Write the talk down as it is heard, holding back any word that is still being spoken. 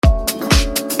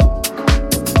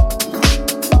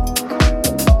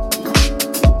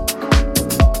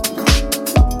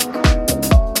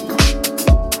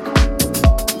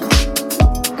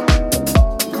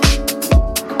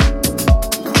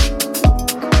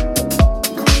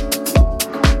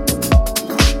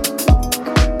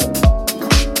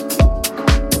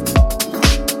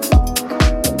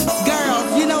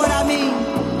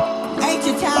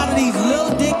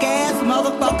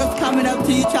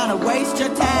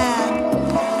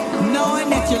knowing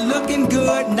that you're looking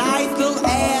good, nice little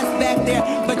ass back there.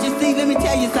 But you see, let me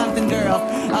tell you something, girl.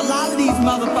 A lot of these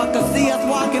motherfuckers see us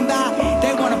walking by,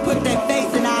 they want to put their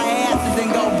face in our